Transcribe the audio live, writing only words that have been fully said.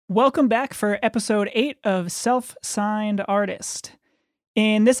Welcome back for episode 8 of Self-Signed Artist.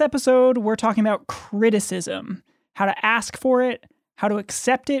 In this episode, we're talking about criticism, how to ask for it, how to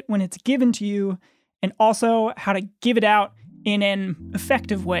accept it when it's given to you, and also how to give it out in an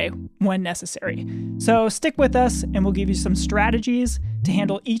effective way when necessary. So stick with us and we'll give you some strategies to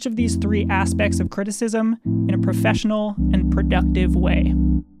handle each of these 3 aspects of criticism in a professional and productive way.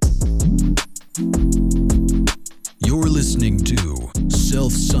 You're listening to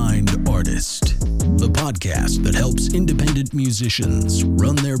Self-Signed Artist, the podcast that helps independent musicians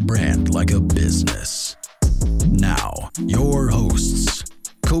run their brand like a business. Now, your hosts,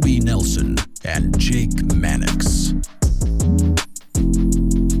 Kobe Nelson and Jake Mannix.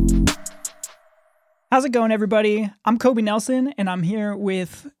 How's it going, everybody? I'm Kobe Nelson, and I'm here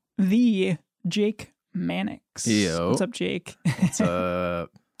with the Jake Mannix. Yo. What's up, Jake? What's up?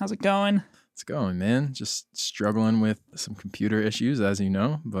 How's it going? It's going, man. Just struggling with some computer issues, as you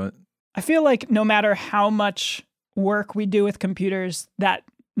know, but I feel like no matter how much work we do with computers, that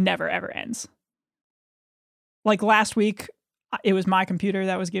never, ever ends. Like last week, it was my computer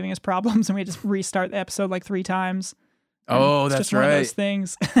that was giving us problems, and we had to restart the episode like 3 times. oh, It's that's just one of right. those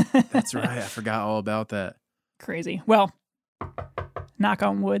things. That's right. I forgot all about that. Crazy. Well, knock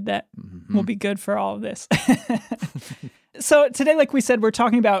on wood that will be good for all of this. So today, like we said, we're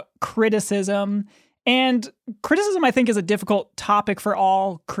talking about criticism. And criticism, I think, is a difficult topic for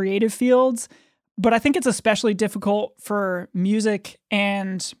all creative fields. But I think it's especially difficult for music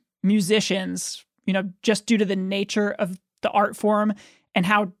and musicians, just due to the nature of the art form and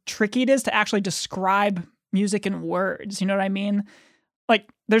how tricky it is to actually describe music in words. You know what I mean? Like,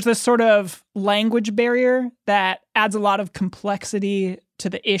 there's this sort of language barrier that adds a lot of complexity to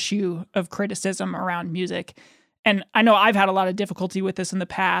the issue of criticism around music. And I know I've had a lot of difficulty with this in the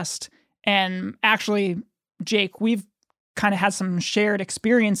past. And actually, Jake, we've kind of had some shared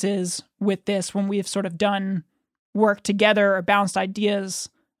experiences with this when we've sort of done work together or bounced ideas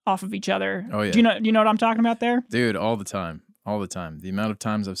off of each other. Oh, yeah. Do you know what I'm talking about there? Dude, all the time. All the time. The amount of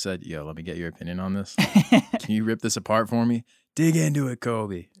times I've said, yo, let me get your opinion on this. Can you rip this apart for me? Dig into it,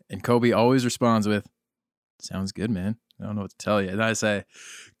 Kobe. And Kobe always responds with, sounds good, man. I don't know what to tell you. And I say,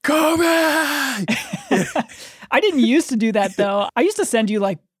 Kobe! I didn't used to do that, though. I used to send you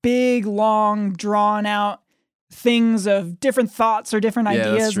like big, long, drawn out things of different thoughts or different Yeah, that's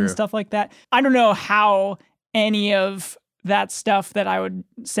ideas true. and stuff like that. I don't know how any of that stuff that I would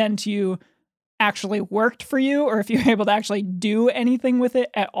send to you actually worked for you, or if you're able to actually do anything with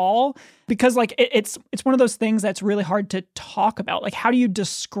it at all, because like it's one of those things that's really hard to talk about. Like, how do you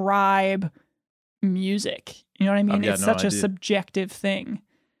describe music? You know what I mean? I've got It's no such a idea. subjective thing.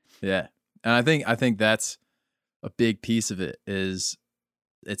 Yeah. And I think that's a big piece of it is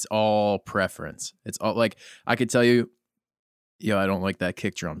it's all preference. It's all like, I could tell you, I don't like that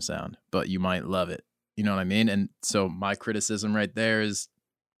kick drum sound, but you might love it. You know what I mean? And so my criticism right there is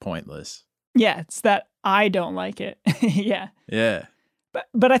pointless. Yeah, it's that I don't like it. Yeah. Yeah.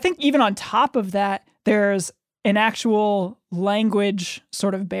 But I think even on top of that, there's an actual language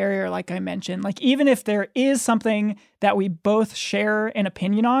sort of barrier, like I mentioned. Like, even if there is something that we both share an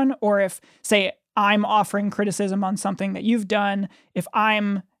opinion on, or if, say, I'm offering criticism on something that you've done, if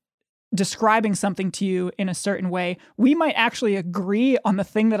I'm describing something to you in a certain way, we might actually agree on the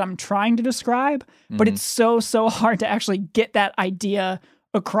thing that I'm trying to describe, but it's so hard to actually get that idea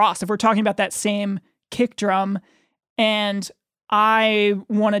across. If we're talking about that same kick drum, and I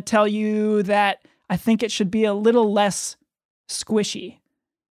want to tell you that I think it should be a little less squishy.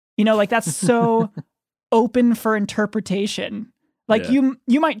 Like, that's so open for interpretation. Like, Yeah.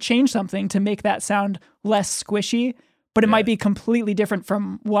 you might change something to make that sound less squishy, but it might be completely different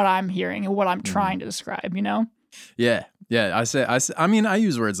from what I'm hearing and what I'm trying to describe, Yeah. Yeah. I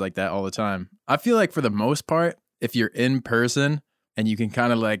use words like that all the time. I feel like for the most part, if you're in person and you can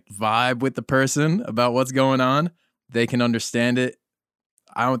kind of like vibe with the person about what's going on, they can understand it.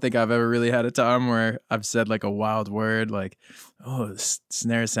 I don't think I've ever really had a time where I've said like a wild word like, oh, this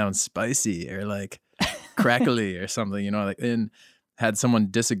snare sounds spicy or like crackly or something, and had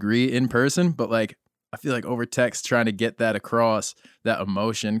someone disagree in person. But like, I feel like over text trying to get that across, that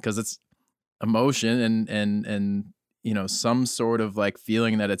emotion, because it's emotion and some sort of like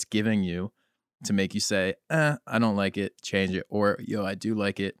feeling that it's giving you to make you say, I don't like it, change it. Or, I do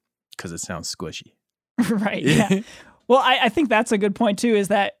like it because it sounds squishy. Right. Yeah. Well, I think that's a good point too, is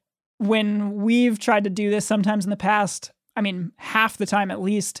that when we've tried to do this sometimes in the past, I mean, half the time at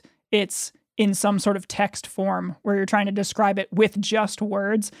least, it's in some sort of text form where you're trying to describe it with just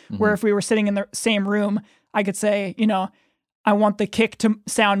words, where if we were sitting in the same room, I could say, I want the kick to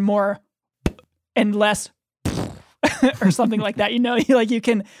sound more and less or something like that. You know, you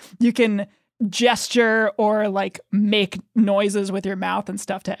can gesture or like make noises with your mouth and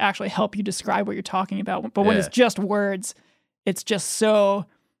stuff to actually help you describe what you're talking about. But when it's just words, it's just so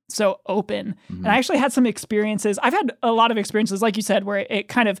open. And I actually had some experiences. I've had a lot of experiences, like you said, where it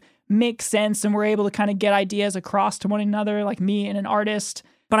kind of makes sense and we're able to kind of get ideas across to one another, like me and an artist.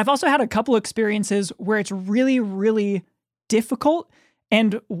 But I've also had a couple experiences where it's really, really difficult.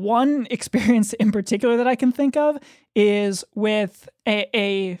 And one experience in particular that I can think of is with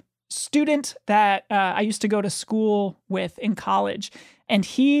a student that I used to go to school with in college. And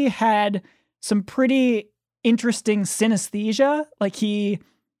he had some pretty interesting synesthesia. Like he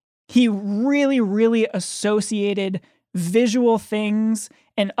really, really associated visual things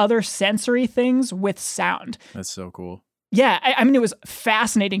and other sensory things with sound. That's so cool. Yeah, I mean, it was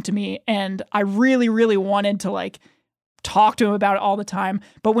fascinating to me, and I really, really wanted to like talk to him about it all the time.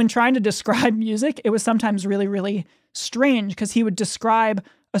 But when trying to describe music, it was sometimes really, really strange because he would describe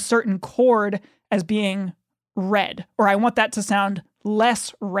a certain chord as being red, or I want that to sound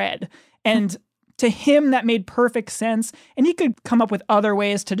less red. And to him, that made perfect sense. And he could come up with other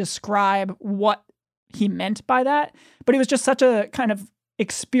ways to describe what he meant by that. But it was just such a kind of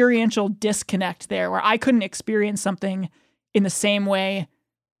experiential disconnect there where I couldn't experience something in the same way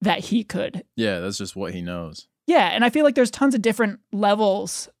that he could. Yeah, that's just what he knows. Yeah, and I feel like there's tons of different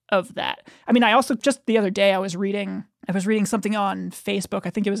levels of that. I mean, I also just the other day I was reading something on Facebook. I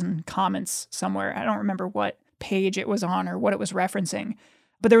think it was in comments somewhere. I don't remember what page it was on or what it was referencing.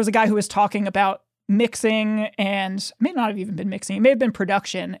 But there was a guy who was talking about mixing, and it may not have even been mixing. It may have been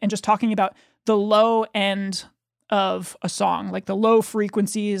production, and just talking about the low end of a song, like the low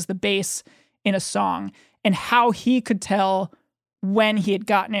frequencies, the bass in a song, and how he could tell when he had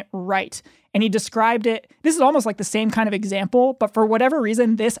gotten it right. And he described it, this is almost like the same kind of example, but for whatever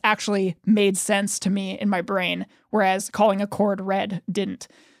reason, this actually made sense to me in my brain, whereas calling a chord red didn't.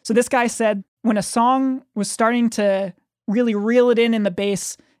 So this guy said when a song was starting to really reel it in the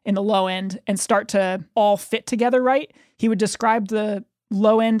bass in the low end and start to all fit together right, he would describe the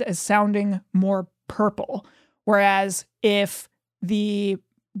low end as sounding more purple. Whereas if the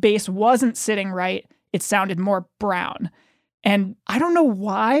bass wasn't sitting right, it sounded more brown. And I don't know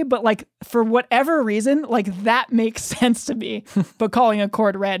why, but like for whatever reason, like that makes sense to me, but calling a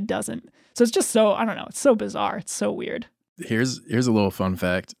chord red doesn't. So it's just so, I don't know, it's so bizarre. It's so weird. Here's a little fun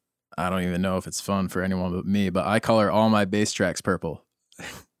fact. I don't even know if it's fun for anyone but me, but I color all my bass tracks purple.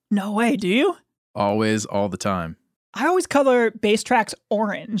 No way, do you? Always, all the time. I always color bass tracks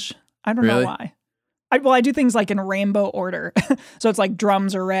orange. I don't know why. I do things like in rainbow order. So it's like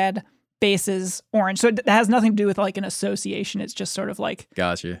drums are red, bass is orange. So it has nothing to do with like an association. It's just sort of like,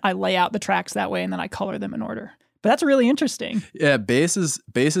 gotcha. I lay out the tracks that way and then I color them in order. But that's really interesting. Yeah, bass is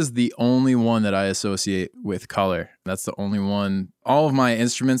the only one that I associate with color. That's the only one. All of my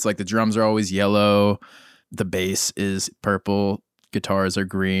instruments, like the drums are always yellow. The bass is purple. Guitars are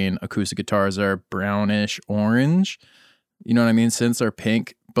green. Acoustic guitars are brownish orange. You know what I mean? Synths are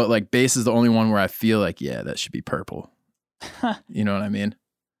pink. But like bass is the only one where I feel like, yeah, that should be purple. You know what I mean?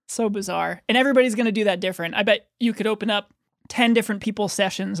 So bizarre. And everybody's going to do that different. I bet you could open up 10 different people's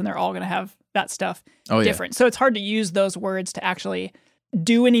sessions and they're all going to have that stuff different. So it's hard to use those words to actually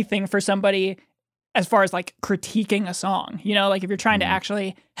do anything for somebody as far as like critiquing a song. You know, like if you're trying to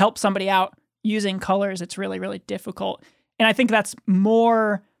actually help somebody out using colors, it's really, really difficult. And I think that's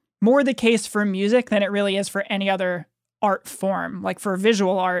more the case for music than it really is for any other art form. Like for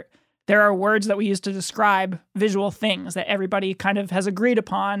visual art, there are words that we use to describe visual things that everybody kind of has agreed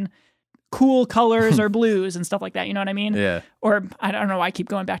upon. Cool colors or blues and stuff like that. You know what I mean? Yeah. Or I don't know why I keep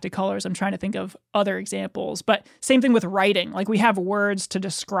going back to colors. I'm trying to think of other examples. But same thing with writing. Like we have words to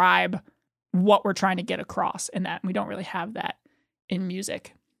describe what we're trying to get across in that. And we don't really have that in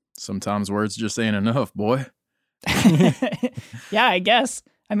music. Sometimes words just ain't enough, boy. Yeah, I guess.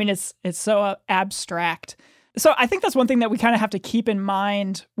 I mean, it's so abstract. So I think that's one thing that we kind of have to keep in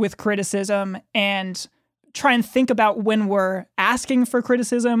mind with criticism and try and think about when we're asking for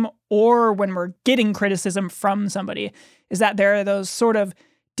criticism or when we're getting criticism from somebody, is that there are those sort of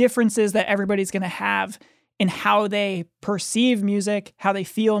differences that everybody's going to have in how they perceive music, how they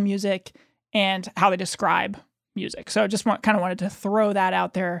feel music, and how they describe music. So I just kind of wanted to throw that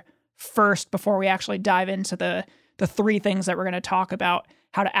out there first before we actually dive into the three things that we're going to talk about: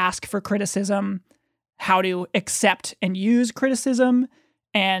 how to ask for criticism, how to accept and use criticism,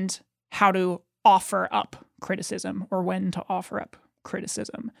 and how to offer up criticism, or when to offer up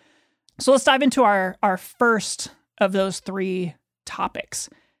criticism. So let's dive into our first of those three topics: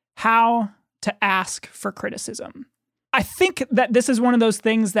 how to ask for criticism. I think that this is one of those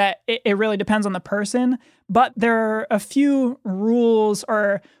things that it really depends on the person, but there are a few rules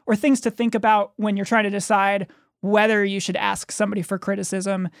or things to think about when you're trying to decide whether you should ask somebody for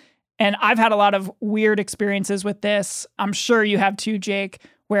criticism. And I've had a lot of weird experiences with this. I'm sure you have too, Jake,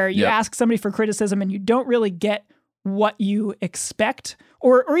 where you ask somebody for criticism and you don't really get what you expect,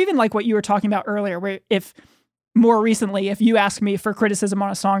 or even like what you were talking about earlier, where if more recently, if you ask me for criticism on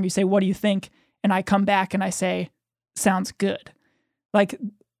a song, you say, what do you think? And I come back and I say, sounds good. Like,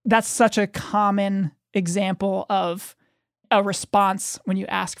 that's such a common example of a response when you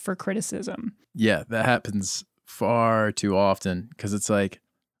ask for criticism. Yeah, that happens far too often because it's like,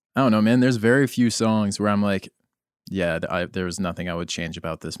 I don't know, man, there's very few songs where I'm like, yeah, there was nothing I would change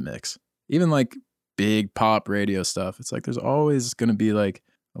about this mix. Even like big pop radio stuff, it's like there's always going to be like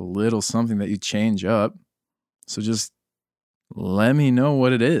a little something that you change up. So just let me know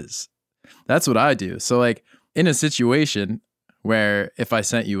what it is. That's what I do. So like in a situation where if I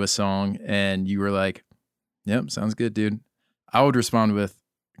sent you a song and you were like, yep, sounds good, dude, I would respond with,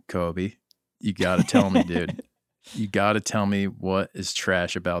 Kobe, you got to tell me, dude. You got to tell me what is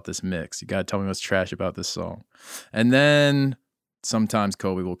trash about this mix. You got to tell me what's trash about this song. And then sometimes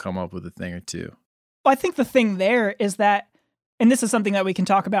Kobe will come up with a thing or two. Well, I think the thing there is that, and this is something that we can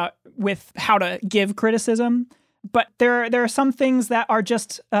talk about with how to give criticism, but there are some things that are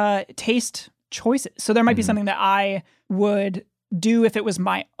just taste choices. So there might be something that I would do if it was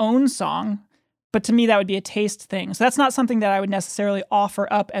my own song, but to me that would be a taste thing. So that's not something that I would necessarily offer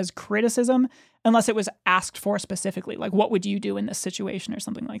up as criticism unless it was asked for specifically. Like, what would you do in this situation or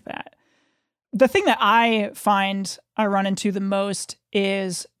something like that? The thing that I find I run into the most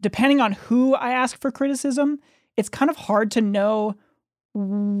is, depending on who I ask for criticism, it's kind of hard to know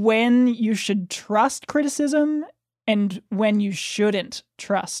when you should trust criticism and when you shouldn't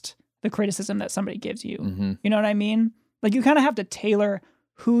trust the criticism that somebody gives you. Mm-hmm. You know what I mean? Like, you kind of have to tailor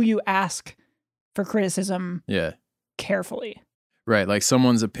who you ask for criticism carefully. Right. Like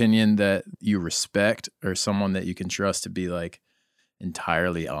someone's opinion that you respect or someone that you can trust to be like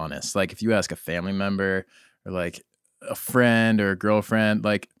entirely honest. Like if you ask a family member or like a friend or a girlfriend,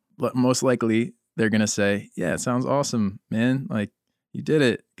 like most likely they're going to say, yeah, it sounds awesome, man. Like you did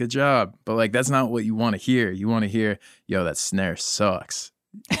it. Good job. But like, that's not what you want to hear. You want to hear, yo, that snare sucks.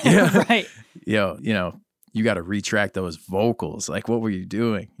 Right. Yo, you got to retract those vocals. Like, what were you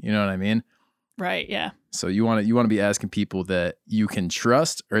doing? You know what I mean? Right. Yeah. So you want to be asking people that you can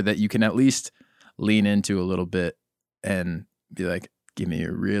trust or that you can at least lean into a little bit and be like, give me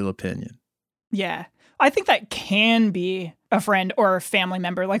your real opinion. Yeah. I think that can be a friend or a family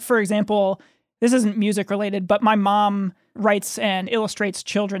member. Like, for example, this isn't music related, but my mom writes and illustrates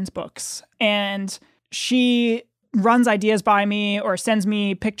children's books, and she runs ideas by me or sends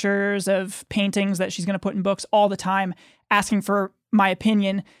me pictures of paintings that she's going to put in books all the time, asking for my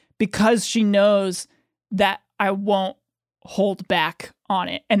opinion because she knows that I won't hold back on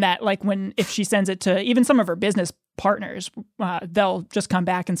it. And that like if she sends it to even some of her business partners, they'll just come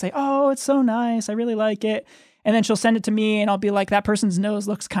back and say, oh, it's so nice. I really like it. And then she'll send it to me and I'll be like, that person's nose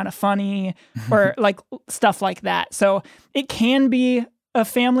looks kind of funny or like stuff like that. So it can be a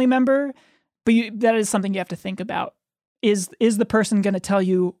family member, but that is something you have to think about. Is the person going to tell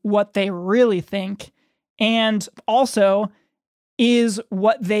you what they really think? And also, is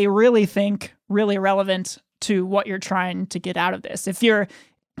what they really think really relevant to what you're trying to get out of this? If you're,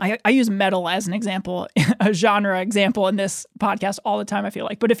 I use metal as an example, a genre example in this podcast all the time, I feel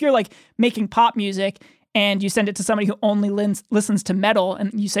like. But if you're like making pop music and you send it to somebody who only listens to metal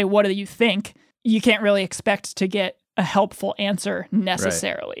and you say, what do you think? You can't really expect to get a helpful answer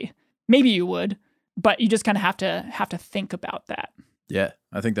necessarily. Right. Maybe you would, but you just kind of have to think about that. Yeah,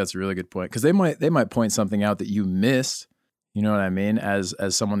 I think that's a really good point because they might point something out that you missed. You know what I mean? As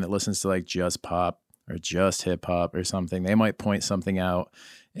someone that listens to like just pop or just hip hop or something, they might point something out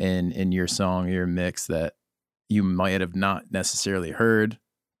in your song or your mix that you might have not necessarily heard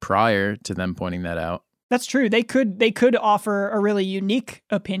prior to them pointing that out. That's true. They could offer a really unique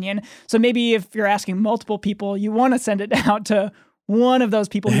opinion. So maybe if you're asking multiple people, you want to send it out to one of those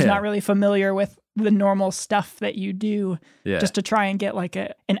people who's not really familiar with the normal stuff that you do, just to try and get like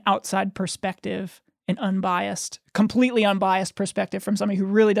an outside perspective, an completely unbiased perspective from somebody who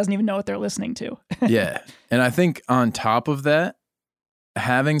really doesn't even know what they're listening to. Yeah. And I think on top of that,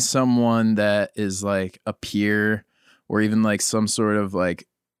 having someone that is like a peer or even like some sort of like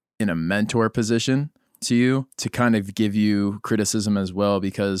in a mentor position to you to kind of give you criticism as well,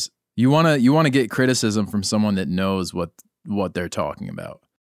 because you want to get criticism from someone that knows what they're talking about.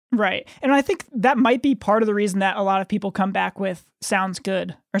 Right. And I think that might be part of the reason that a lot of people come back with sounds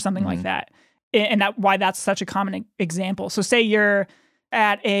good or something like that. and why that's such a common example. So say you're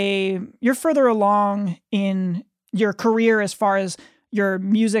further along in your career as far as your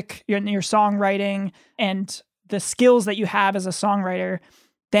music, your songwriting, and the skills that you have as a songwriter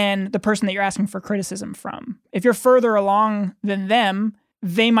than the person that you're asking for criticism from. If you're further along than them,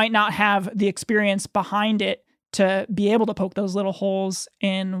 they might not have the experience behind it to be able to poke those little holes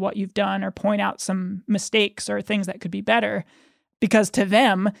in what you've done or point out some mistakes or things that could be better. Because to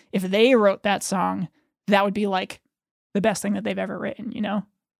them, if they wrote that song, that would be like the best thing that they've ever written, you know?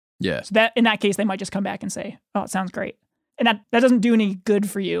 Yeah. So that in that case, they might just come back and say, oh, it sounds great. And that doesn't do any good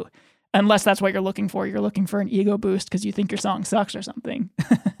for you unless that's what you're looking for. You're looking for an ego boost because you think your song sucks or something.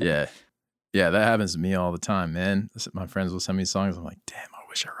 Yeah. Yeah, that happens to me all the time, man. My friends will send me songs. I'm like, damn, I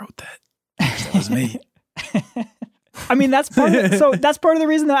wish I wrote that. I wish that was me. I mean, that's part of the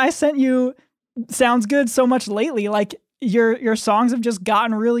reason that I sent you Sounds Good so much lately. Like your songs have just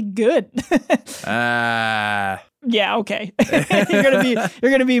gotten really good. Yeah, okay. You're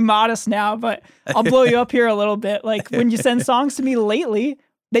gonna be modest now, but I'll blow you up here a little bit. Like when you send songs to me lately,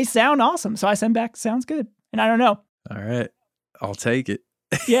 they sound awesome. So I send back sounds good. And I don't know. All right. I'll take it.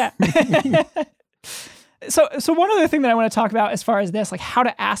 Yeah. So one other thing that I want to talk about as far as this, like how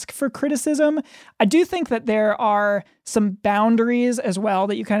to ask for criticism, I do think that there are some boundaries as well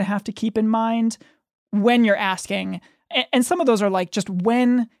that you kind of have to keep in mind when you're asking. And some of those are like just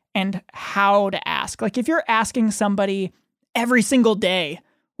when and how to ask. Like if you're asking somebody every single day,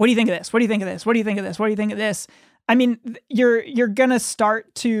 what do you think of this? What do you think of this? What do you think of this? What do you think of this? I mean, you're going to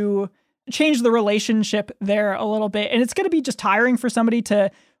start to change the relationship there a little bit. And it's going to be just tiring for somebody to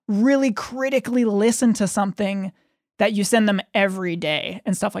really critically listen to something that you send them every day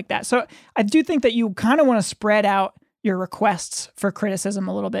and stuff like that. So I do think that you kind of want to spread out your requests for criticism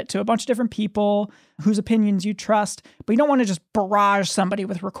a little bit to a bunch of different people whose opinions you trust, but you don't want to just barrage somebody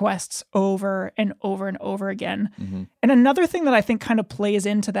with requests over and over and over again. Mm-hmm. And another thing that I think kind of plays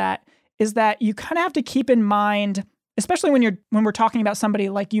into that is that you kind of have to keep in mind, especially when we're talking about somebody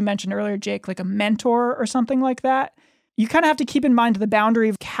like you mentioned earlier, Jake, like a mentor or something like that, you kind of have to keep in mind the boundary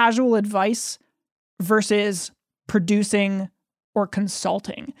of casual advice versus producing or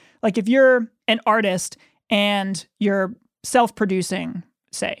consulting. Like if you're an artist and you're self-producing,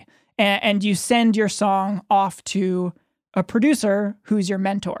 say, and you send your song off to a producer who's your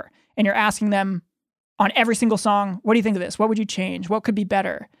mentor, and you're asking them on every single song, what do you think of this? What would you change? What could be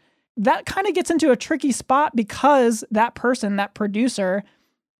better? That kind of gets into a tricky spot because that person, that producer,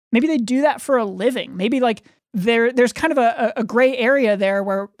 maybe they do that for a living. Maybe like there's kind of a gray area there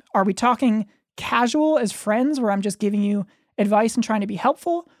where are we talking casual as friends where I'm just giving you advice and trying to be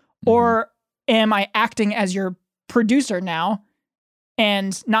helpful? Mm-hmm. Or am I acting as your producer now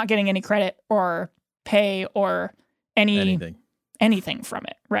and not getting any credit or pay or anything from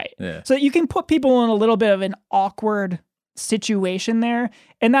it? Right. Yeah. So you can put people in a little bit of an awkward situation there.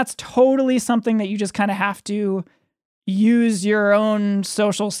 And that's totally something that you just kind of have to use your own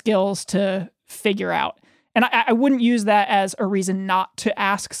social skills to figure out. And I wouldn't use that as a reason not to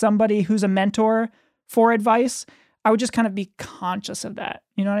ask somebody who's a mentor for advice. I would just kind of be conscious of that.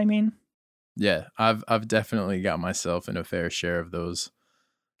 You know what I mean? Yeah, I've definitely got myself in a fair share of those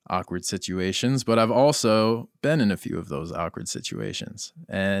awkward situations, but I've also been in a few of those awkward situations.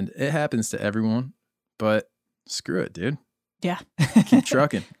 And it happens to everyone, but screw it, dude. Yeah. Keep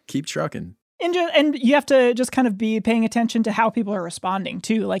trucking. Keep trucking. And you have to just kind of be paying attention to how people are responding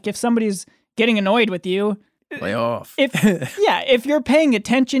too. Like if somebody's getting annoyed with you, lay off. If you're paying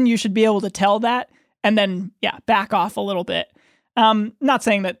attention, you should be able to tell that and then, back off a little bit. Not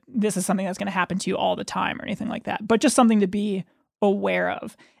saying that this is something that's going to happen to you all the time or anything like that, but just something to be aware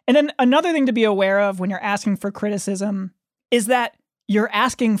of. And then another thing to be aware of when you're asking for criticism is that you're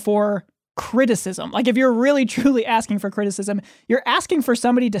asking for criticism. Like if you're really truly asking for criticism, you're asking for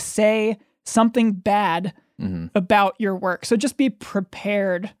somebody to say something bad about your work. So just be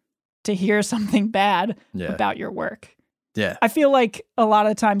prepared to hear something bad about your work. Yeah. I feel like a lot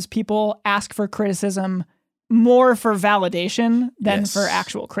of times people ask for criticism more for validation than for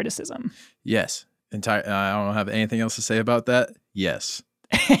actual criticism. Yes. I don't have anything else to say about that. Yes.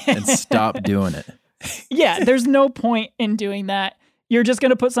 And stop doing it. Yeah. There's no point in doing that. You're just going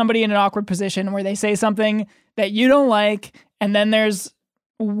to put somebody in an awkward position where they say something that you don't like. And then there's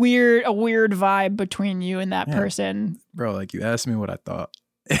a weird vibe between you and that person. Bro, like you asked me what I thought.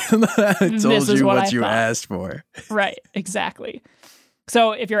 I told you what you asked for. Right. Exactly.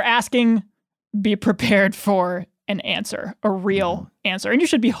 So if you're asking, be prepared for an answer, a real answer. And you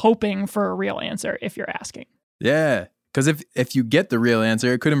should be hoping for a real answer if you're asking. Yeah. Because if you get the real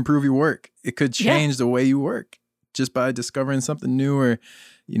answer, it could improve your work. It could change the way you work. just by discovering something new, or,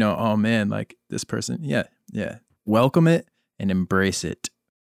 you know, oh man, like this person. Yeah. Welcome it and embrace it.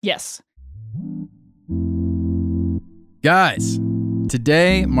 Yes. Guys,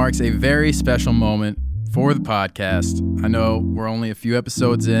 today marks a very special moment for the podcast. I know we're only a few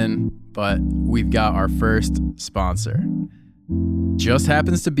episodes in, but we've got our first sponsor. Just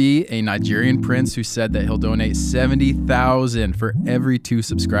happens to be a Nigerian prince who said that he'll donate $70,000 for every 2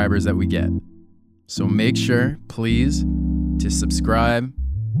 subscribers that we get. So make sure, please, to subscribe,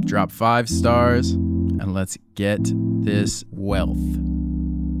 drop 5 stars, and let's get this wealth.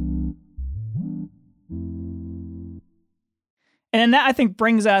 And that, I think,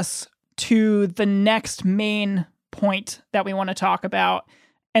 brings us to the next main point that we want to talk about,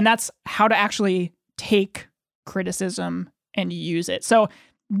 and that's how to actually take criticism and use it. So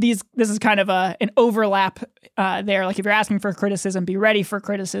this is kind of an overlap there. Like if you're asking for criticism, be ready for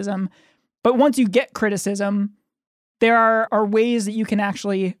criticism. But once you get criticism, there are ways that you can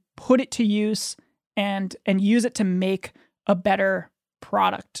actually put it to use and use it to make a better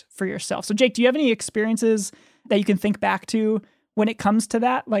product for yourself. So Jake, do you have any experiences that you can think back to when it comes to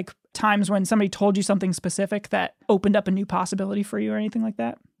that? Like times when somebody told you something specific that opened up a new possibility for you or anything like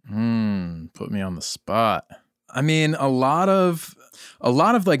that? Put me on the spot. I mean, a lot of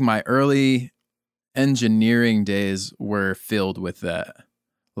like my early engineering days were filled with that.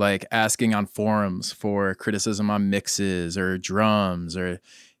 Like asking on forums for criticism on mixes or drums, or,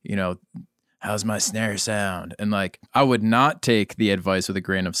 you know, how's my snare sound? And like, I would not take the advice with a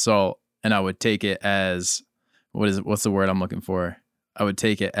grain of salt, and I would take it as, what's the word I'm looking for? I would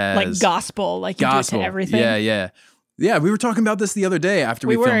take it as like gospel, like you do it to everything. Yeah. We were talking about this the other day after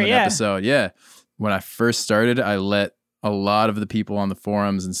we filmed an episode. Yeah. When I first started, I let a lot of the people on the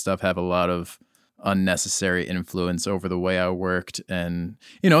forums and stuff have a lot of unnecessary influence over the way I worked. And,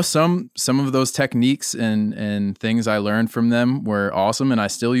 you know, some of those techniques and things I learned from them were awesome, and I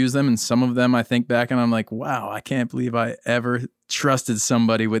still use them. And some of them I think back and I'm like, wow, I can't believe I ever trusted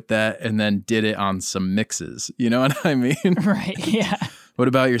somebody with that and then did it on some mixes. You know what I mean? Right. Yeah. What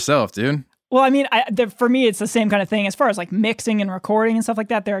about yourself, dude? Well, I mean, for me, it's the same kind of thing. As far as like mixing and recording and stuff like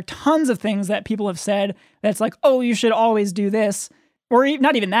that, there are tons of things that people have said that's like, oh, you should always do this. Or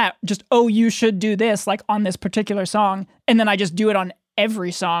not even that, just, oh, you should do this, like on this particular song. And then I just do it on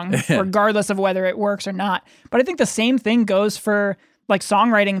every song, regardless of whether it works or not. But I think the same thing goes for like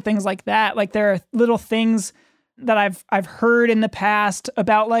songwriting, things like that. Like there are little things that I've heard in the past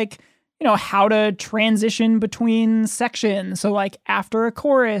about like, you know, how to transition between sections. So like after a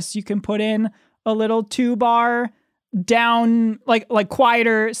chorus, you can put in a little 2-bar down, like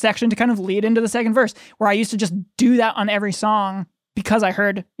quieter section to kind of lead into the second verse, where I used to just do that on every song because I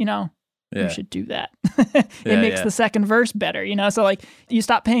heard, you know, you should do that. It makes the second verse better, you know? So like you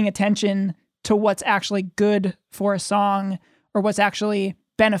stop paying attention to what's actually good for a song or what's actually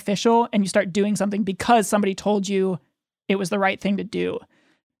beneficial, and you start doing something because somebody told you it was the right thing to do.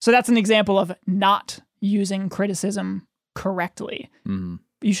 So that's an example of not using criticism correctly. Mm-hmm.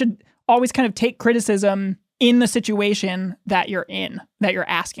 You should always kind of take criticism in the situation that you're in, that you're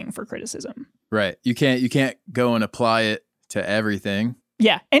asking for criticism. Right. You can't go and apply it to everything.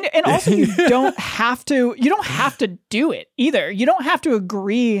 Yeah. And also you don't have to do it either. You don't have to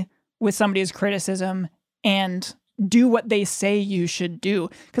agree with somebody's criticism and do what they say you should do.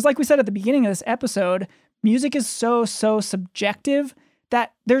 Because like we said at the beginning of this episode, music is so subjective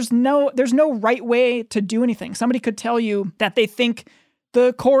that there's no right way to do anything. Somebody could tell you that they think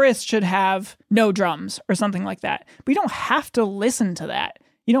the chorus should have no drums or something like that. But you don't have to listen to that.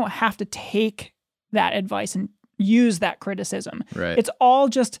 You don't have to take that advice and use that criticism. Right. It's all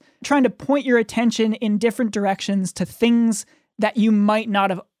just trying to point your attention in different directions to things that you might not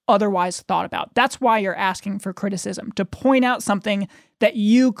have otherwise thought about. That's why you're asking for criticism, to point out something that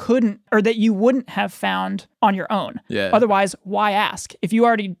you couldn't or that you wouldn't have found on your own. Yeah. Otherwise, why ask? If you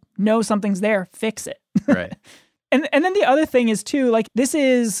already know something's there, fix it. Right. And then the other thing is too, like this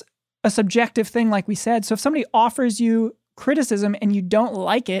is a subjective thing, like we said. So if somebody offers you criticism and you don't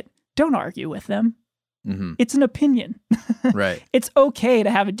like it, don't argue with them. Mm-hmm. It's an opinion. Right. It's okay to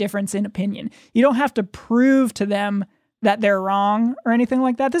have a difference in opinion. You don't have to prove to them that they're wrong or anything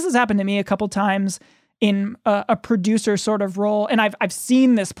like that. This has happened to me a couple times in a producer sort of role. And I've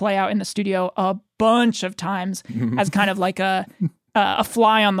seen this play out in the studio a bunch of times as kind of like a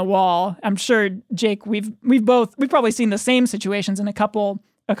fly on the wall. I'm sure, Jake, we've probably seen the same situations in a couple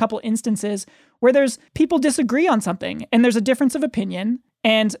instances where there's people disagree on something and there's a difference of opinion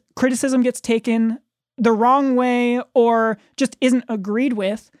and criticism gets taken the wrong way or just isn't agreed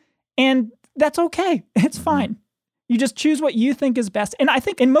with. And that's okay. It's fine. You just choose what you think is best. And I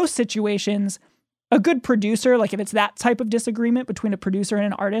think in most situations, a good producer, like if it's that type of disagreement between a producer and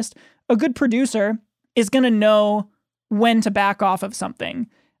an artist, a good producer is going to know when to back off of something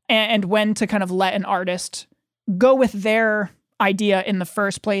and when to kind of let an artist go with their idea in the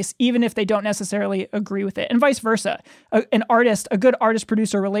first place, even if they don't necessarily agree with it, and vice versa. A good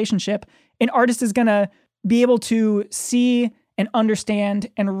artist-producer relationship, an artist is going to be able to see and understand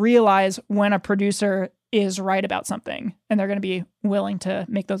and realize when a producer is right about something, and they're going to be willing to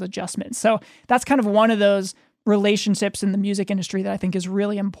make those adjustments. So that's kind of one of those relationships in the music industry that I think is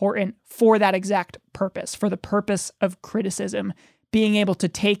really important for that exact purpose, for the purpose of criticism, being able to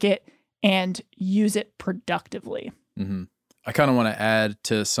take it and use it productively. Mm-hmm. I kind of want to add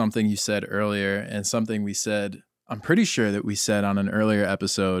to something you said earlier and something we said, I'm pretty sure that we said on an earlier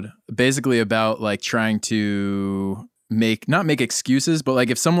episode, basically about like trying to not make excuses, but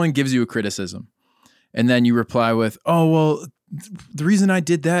like if someone gives you a criticism and then you reply with, oh, well, the reason I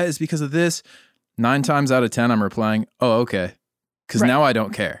did that is because of this. 9 times out of 10, I'm replying, oh, okay. Because now I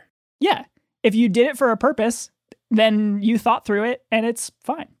don't care. Yeah. If you did it for a purpose, then you thought through it and it's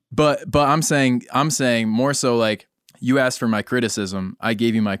fine. But I'm saying more so like, you asked for my criticism, I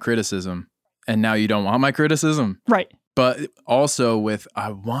gave you my criticism, and now you don't want my criticism. Right. But also with,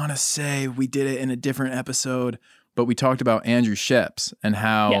 I want to say we did it in a different episode, but we talked about Andrew Scheps and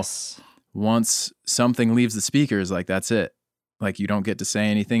how once something leaves the speakers, like that's it. Like you don't get to say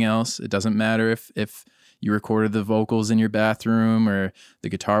anything else. It doesn't matter if you recorded the vocals in your bathroom or the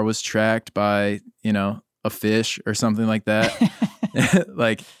guitar was tracked by, a fish or something like that.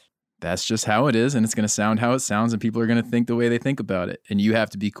 Like, that's just how it is, and it's going to sound how it sounds, and people are going to think the way they think about it, and you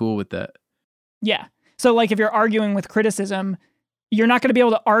have to be cool with that. Yeah. So, like, if you're arguing with criticism, you're not going to be able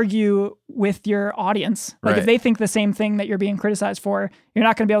to argue with your audience. Like, if they think the same thing that you're being criticized for, you're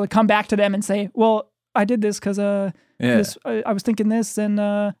not going to be able to come back to them and say, well, I did this because I was thinking this, and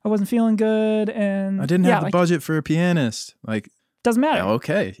I wasn't feeling good, and I didn't have the budget for a pianist. Like, doesn't matter.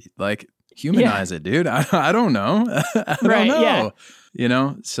 Okay. Like, humanize it, dude. I don't know. I don't know.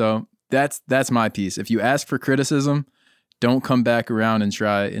 Yeah. So that's my piece. If you ask for criticism, don't come back around and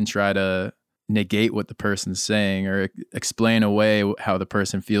try to negate what the person's saying or explain away how the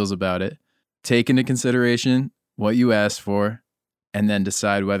person feels about it. Take into consideration what you asked for and then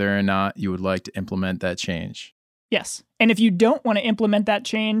decide whether or not you would like to implement that change. Yes. And if you don't want to implement that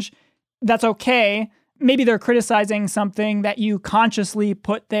change, that's okay. Maybe they're criticizing something that you consciously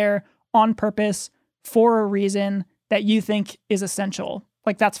put there on purpose for a reason that you think is essential.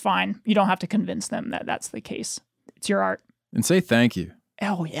 Like, that's fine. You don't have to convince them that that's the case. It's your art. And say thank you.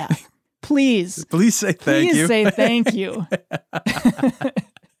 Oh, yeah. Please. Please say thank you. Please say thank you.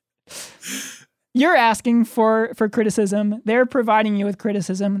 You're asking for criticism. They're providing you with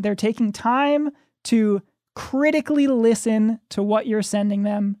criticism. They're taking time to critically listen to what you're sending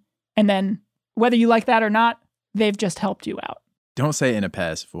them. And then, whether you like that or not, they've just helped you out. Don't say it in a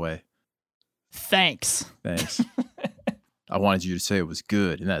passive way. Thanks. I wanted you to say it was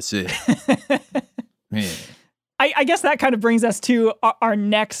good, and that's it. Man. I guess that kind of brings us to our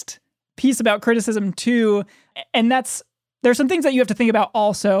next piece about criticism too, and there's some things that you have to think about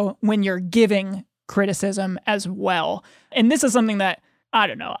also when you're giving criticism as well. And this is something that, I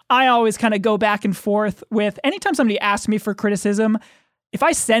don't know, I always kind of go back and forth with. Anytime somebody asks me for criticism, if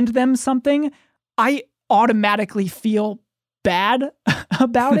I send them something, I automatically feel bad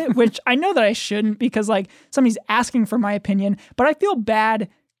about it, which I know that I shouldn't, because like somebody's asking for my opinion, but I feel bad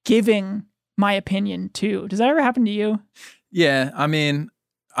giving my opinion too. Does that ever happen to you? Yeah. I mean,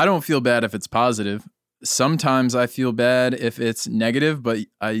 I don't feel bad if it's positive. Sometimes I feel bad if it's negative, but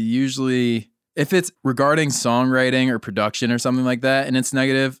I usually, if it's regarding songwriting or production or something like that, and it's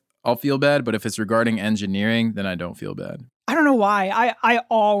negative, I'll feel bad. But if it's regarding engineering, then I don't feel bad. I don't know why. I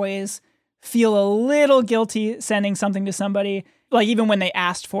always feel a little guilty sending something to somebody, like even when they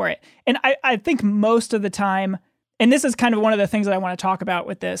asked for it. And I think most of the time, and this is kind of one of the things that I want to talk about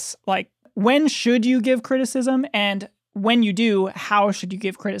with this, like when should you give criticism, and when you do, how should you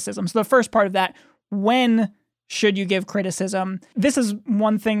give criticism? So the first part of that, when should you give criticism? This is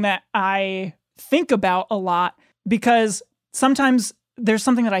one thing that I think about a lot, because sometimes there's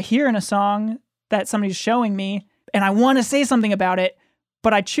something that I hear in a song that somebody's showing me and I want to say something about it,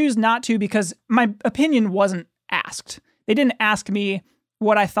 but I choose not to because my opinion wasn't asked. They didn't ask me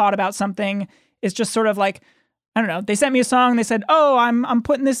what I thought about something. It's just sort of like, I don't know, they sent me a song, they said, oh, I'm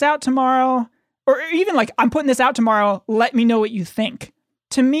putting this out tomorrow. Or even like, I'm putting this out tomorrow, let me know what you think.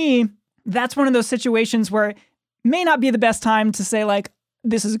 To me, that's one of those situations where it may not be the best time to say like,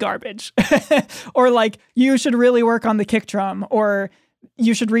 this is garbage. Or like, you should really work on the kick drum, or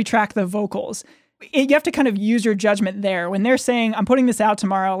you should retrack the vocals. You have to kind of use your judgment there. When they're saying, I'm putting this out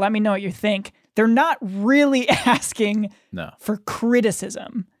tomorrow, let me know what you think, they're not really asking No. for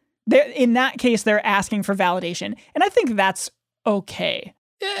criticism. In that case, they're asking for validation. And I think that's okay.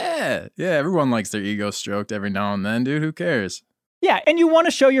 Yeah. Yeah. Everyone likes their ego stroked every now and then, dude. Who cares? Yeah. And you want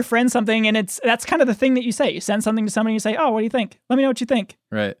to show your friend something. And that's kind of the thing that you say. You send something to somebody, you say, oh, what do you think? Let me know what you think.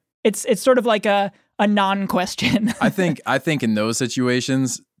 Right. It's sort of like a non-question. I think in those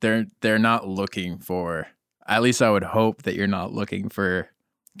situations, they're not looking for, at least I would hope that you're not looking for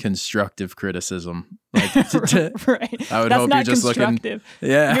constructive criticism. Like right. I would That's hope not you're just constructive. looking.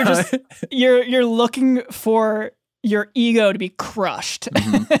 Yeah. You're just you're looking for your ego to be crushed.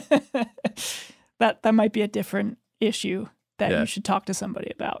 Mm-hmm. That might be a different issue that you should talk to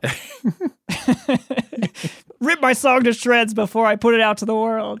somebody about. Rip my song to shreds before I put it out to the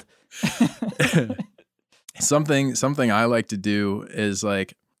world. Something I like to do is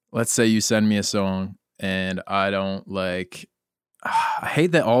like, let's say you send me a song and I don't like, I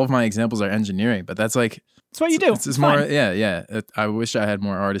hate that all of my examples are engineering, but that's like, it's what you do. It's more, yeah. I wish I had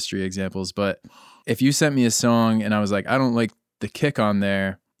more artistry examples, but if you sent me a song and I was like, I don't like the kick on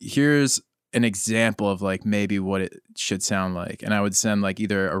there, here's an example of like maybe what it should sound like. And I would send like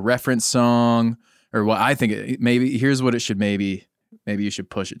either a reference song or what I think maybe here's what it should maybe you should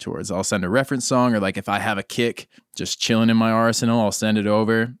push it towards. I'll send a reference song, or like if I have a kick just chilling in my arsenal, I'll send it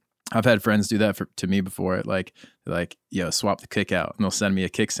over. I've had friends do that to me before. Like, yo, swap the kick out, and they'll send me a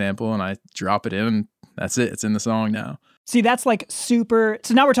kick sample, and I drop it in, and that's it. It's in the song now. See, that's like super.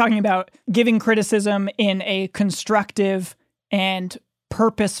 So now we're talking about giving criticism in a constructive and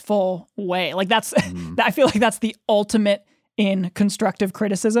purposeful way. Like that's, I feel like that's the ultimate in constructive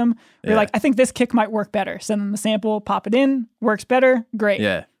criticism. You're like, I think this kick might work better. Send them the sample, pop it in, works better. Great.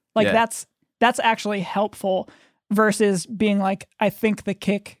 Yeah. Like that's actually helpful versus being like, I think the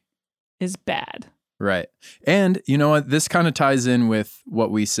kick is bad. Right. And you know what? This kind of ties in with what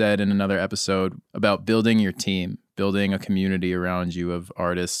we said in another episode about building your team, building a community around you of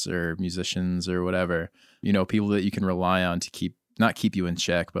artists or musicians or whatever, you know, people that you can rely on to not keep you in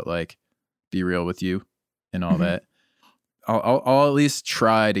check, but like be real with you and all that. I'll at least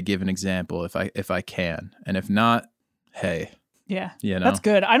try to give an example if I can. And if not, hey. Yeah. You know? That's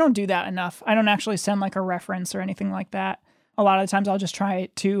good. I don't do that enough. I don't actually send like a reference or anything like that. A lot of the times I'll just try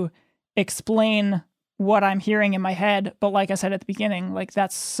to explain what I'm hearing in my head. But like I said at the beginning, like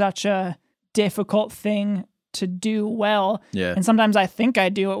that's such a difficult thing to do well. Yeah. And sometimes I think I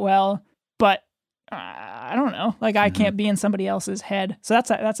do it well, but I don't know. Like I can't be in somebody else's head. So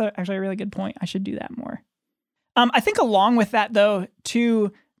that's actually a really good point. I should do that more. I think along with that though,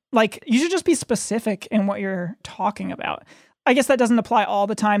 too, like you should just be specific in what you're talking about. I guess that doesn't apply all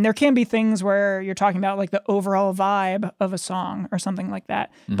the time. There can be things where you're talking about like the overall vibe of a song or something like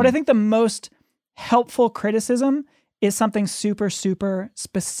that. But I think the most helpful criticism is something super, super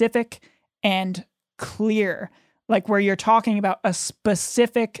specific and clear, like where you're talking about a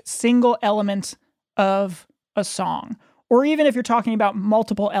specific single element of a song. Or even if you're talking about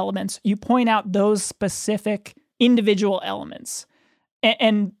multiple elements, you point out those specific individual elements.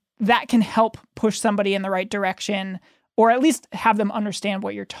 And that can help push somebody in the right direction, or at least have them understand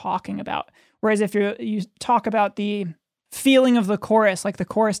what you're talking about. Whereas if you talk about the feeling of the chorus, like the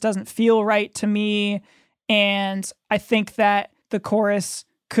chorus doesn't feel right to me, and I think that the chorus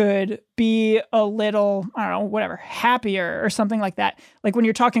could be a little, I don't know, whatever, happier or something like that. Like when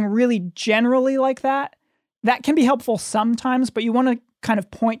you're talking really generally like that, that can be helpful sometimes, but you want to kind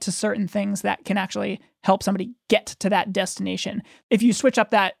of point to certain things that can actually help somebody get to that destination. If you switch up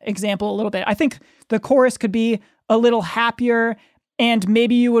that example a little bit, I think the chorus could be a little happier, and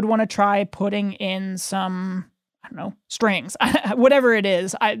maybe you would want to try putting in some, I don't know, strings, whatever it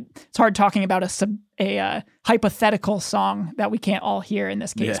is. It's hard talking about a hypothetical song that we can't all hear in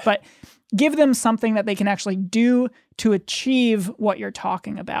this case, but give them something that they can actually do to achieve what you're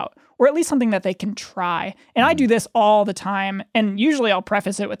talking about, or at least something that they can try. And I do this all the time, and usually I'll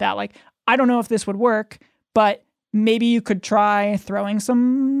preface it with that, like, I don't know if this would work, but maybe you could try throwing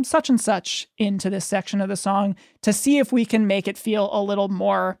some such and such into this section of the song to see if we can make it feel a little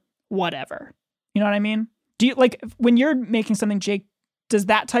more whatever. You know what I mean? Do you, like, when you're making something, Jake, does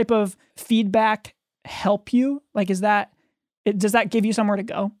that type of feedback help you? Like, does that give you somewhere to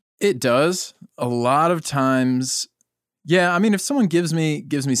go? It does. A lot of times, yeah. I mean, if someone gives me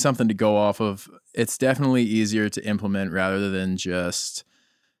something to go off of, it's definitely easier to implement rather than just,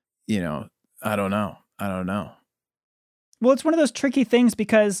 you know, I don't know. Well, it's one of those tricky things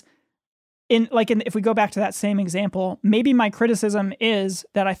because if we go back to that same example, maybe my criticism is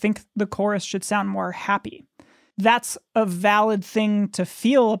that I think the chorus should sound more happy. That's a valid thing to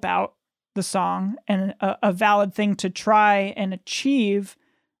feel about the song and a valid thing to try and achieve.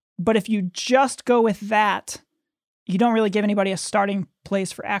 But if you just go with that, you don't really give anybody a starting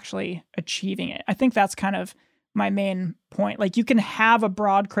place for actually achieving it. I think that's kind of my main point. Like, you can have a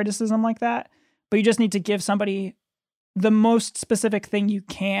broad criticism like that, but you just need to give somebody the most specific thing you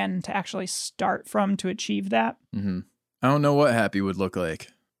can to actually start from to achieve that. Mm-hmm. I don't know what happy would look like.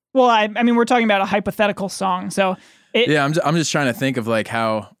 Well, I mean, we're talking about a hypothetical song, so I'm just trying to think of like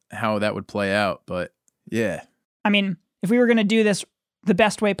how that would play out. But yeah, I mean, if we were going to do this the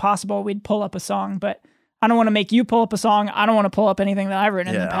best way possible, we'd pull up a song, but I don't want to make you pull up a song. I don't want to pull up anything that I've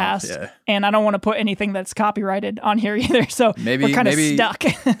written in the past. And I don't want to put anything that's copyrighted on here either. So we're kind of stuck.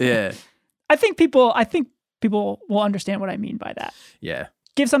 Yeah. I think people will understand what I mean by that. Yeah.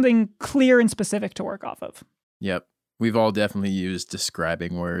 Give something clear and specific to work off of. Yep. We've all definitely used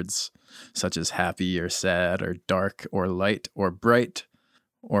describing words such as happy or sad or dark or light or bright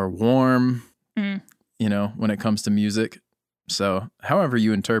or warm, when it comes to music. So however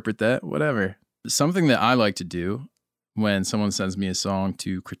you interpret that, whatever. Something that I like to do when someone sends me a song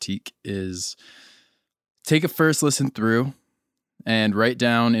to critique is take a first listen through and write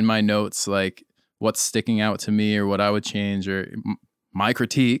down in my notes like what's sticking out to me or what I would change or my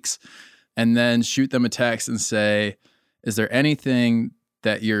critiques, and then shoot them a text and say, is there anything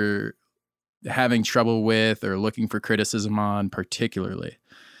that you're having trouble with or looking for criticism on particularly?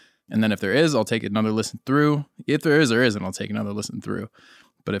 And then if there is, I'll take another listen through. If there is or isn't, I'll take another listen through.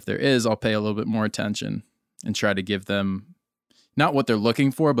 But if there is, I'll pay a little bit more attention and try to give them not what they're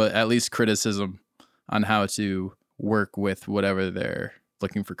looking for, but at least criticism on how to work with whatever they're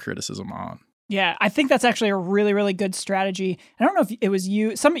looking for criticism on. Yeah, I think that's actually a really, really good strategy. I don't know if it was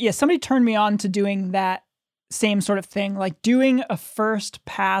you. Somebody turned me on to doing that same sort of thing, like doing a first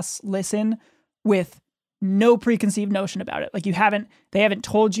pass listen with no preconceived notion about it. Like they haven't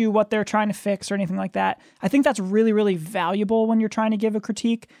told you what they're trying to fix or anything like that. I think that's really, really valuable when you're trying to give a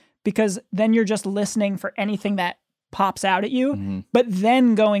critique, because then you're just listening for anything that pops out at you, but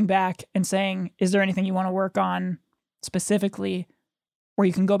then going back and saying, is there anything you want to work on specifically, where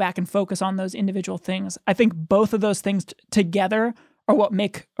you can go back and focus on those individual things. I think both of those things together are what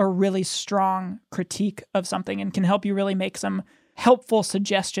make a really strong critique of something and can help you really make some helpful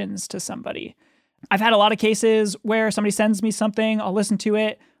suggestions to somebody. I've had a lot of cases where somebody sends me something, I'll listen to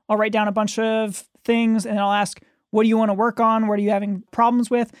it, I'll write down a bunch of things, and I'll ask, what do you want to work on? What are you having problems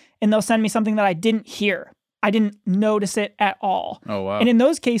with? And they'll send me something that I didn't hear. I didn't notice it at all. Oh, wow. And in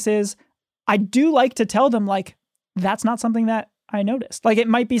those cases, I do like to tell them, like, that's not something that I noticed. Like, it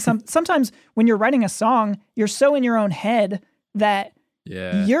might be sometimes when you're writing a song, you're so in your own head that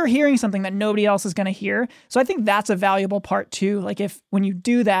you're hearing something that nobody else is going to hear. So I think that's a valuable part too. Like, when you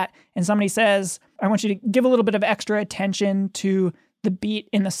do that and somebody says, I want you to give a little bit of extra attention to the beat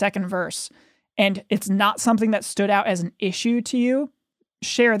in the second verse, and it's not something that stood out as an issue to you,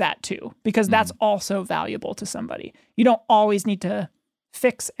 share that too, because that's also valuable to somebody. You don't always need to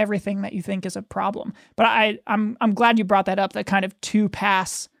fix everything that you think is a problem. But I'm glad you brought that up, that kind of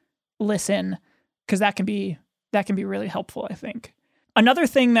 2-pass listen, because that can be really helpful, I think. Another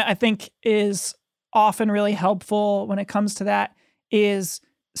thing that I think is often really helpful when it comes to that is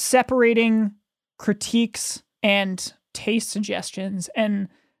separating critiques and taste suggestions. And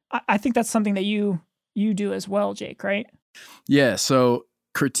I think that's something that you do as well, Jake, right? Yeah. So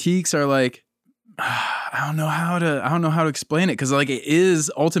critiques are like, I don't know how to explain it, because like it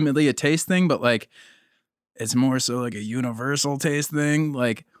is ultimately a taste thing, but like it's more so like a universal taste thing.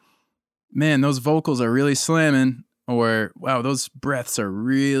 Like, man, those vocals are really slamming, or wow, those breaths are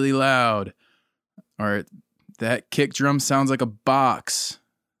really loud, or that kick drum sounds like a box.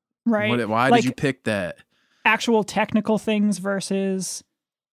 Right. Why did you pick that? Actual technical things versus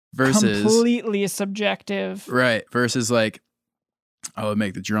completely subjective. Right. Versus like, I would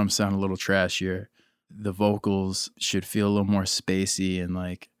make the drums sound a little trashier. The vocals should feel a little more spacey and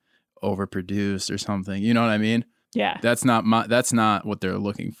like overproduced or something. You know what I mean? Yeah. That's not what they're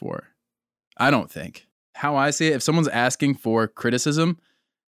looking for. I don't think. How I see it, if someone's asking for criticism,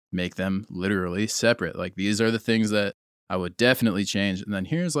 make them literally separate. Like, these are the things that I would definitely change. And then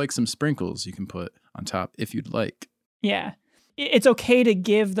here's like some sprinkles you can put on top if you'd like. Yeah. It's okay to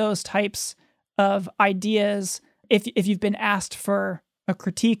give those types of ideas if you've been asked for a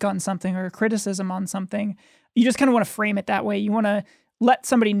critique on something or a criticism on something. You just kind of want to frame it that way. You want to let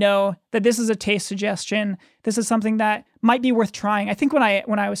somebody know that this is a taste suggestion. This is something that might be worth trying. I think when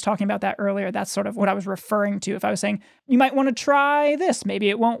I was talking about that earlier, that's sort of what I was referring to. If I was saying, you might want to try this, maybe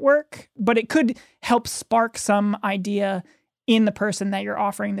it won't work, but it could help spark some idea in the person that you're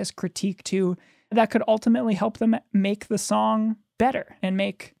offering this critique to that could ultimately help them make the song better and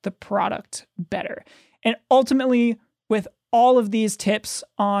make the product better. And ultimately, with all of these tips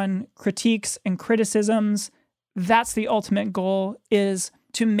on critiques and criticisms, that's the ultimate goal, is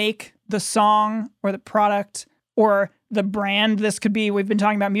to make the song or the product or the brand. This could be, we've been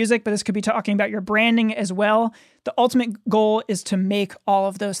talking about music, but this could be talking about your branding as well. The ultimate goal is to make all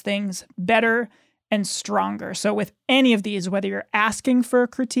of those things better and stronger. So with any of these, whether you're asking for a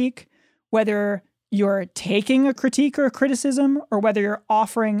critique, whether you're taking a critique or a criticism, or whether you're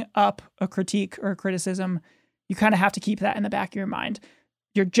offering up a critique or a criticism, you kind of have to keep that in the back of your mind.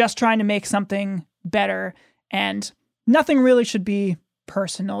 You're just trying to make something better, and nothing really should be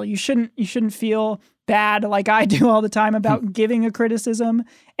personal. You shouldn't feel bad like I do all the time about giving a criticism,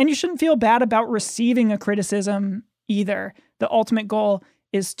 and you shouldn't feel bad about receiving a criticism either. The ultimate goal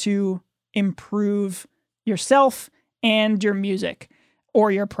is to improve yourself and your music or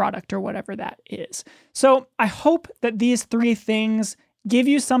your product or whatever that is. So I hope that these 3 things give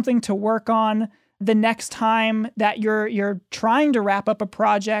you something to work on the next time that you're trying to wrap up a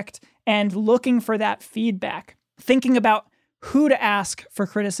project and looking for that feedback, thinking about who to ask for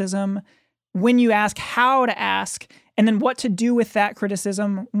criticism, when you ask, how to ask, and then what to do with that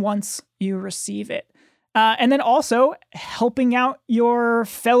criticism once you receive it. And then also helping out your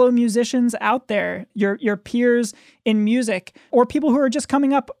fellow musicians out there, your peers in music, or people who are just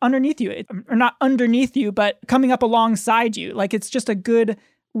coming up underneath you, or not underneath you, but coming up alongside you. Like, it's just a good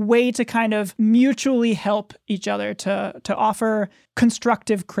way to kind of mutually help each other to offer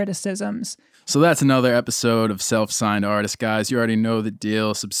constructive criticisms. So that's another episode of Self-Signed Artist, guys. You already know the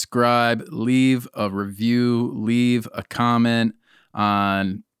deal. Subscribe, leave a review, leave a comment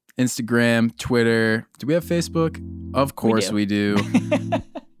on Instagram, Twitter. Do we have Facebook? Of course we do.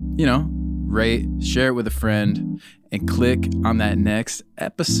 Rate, share it with a friend, and click on that next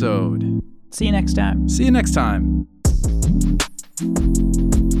episode. See you next time. See you next time.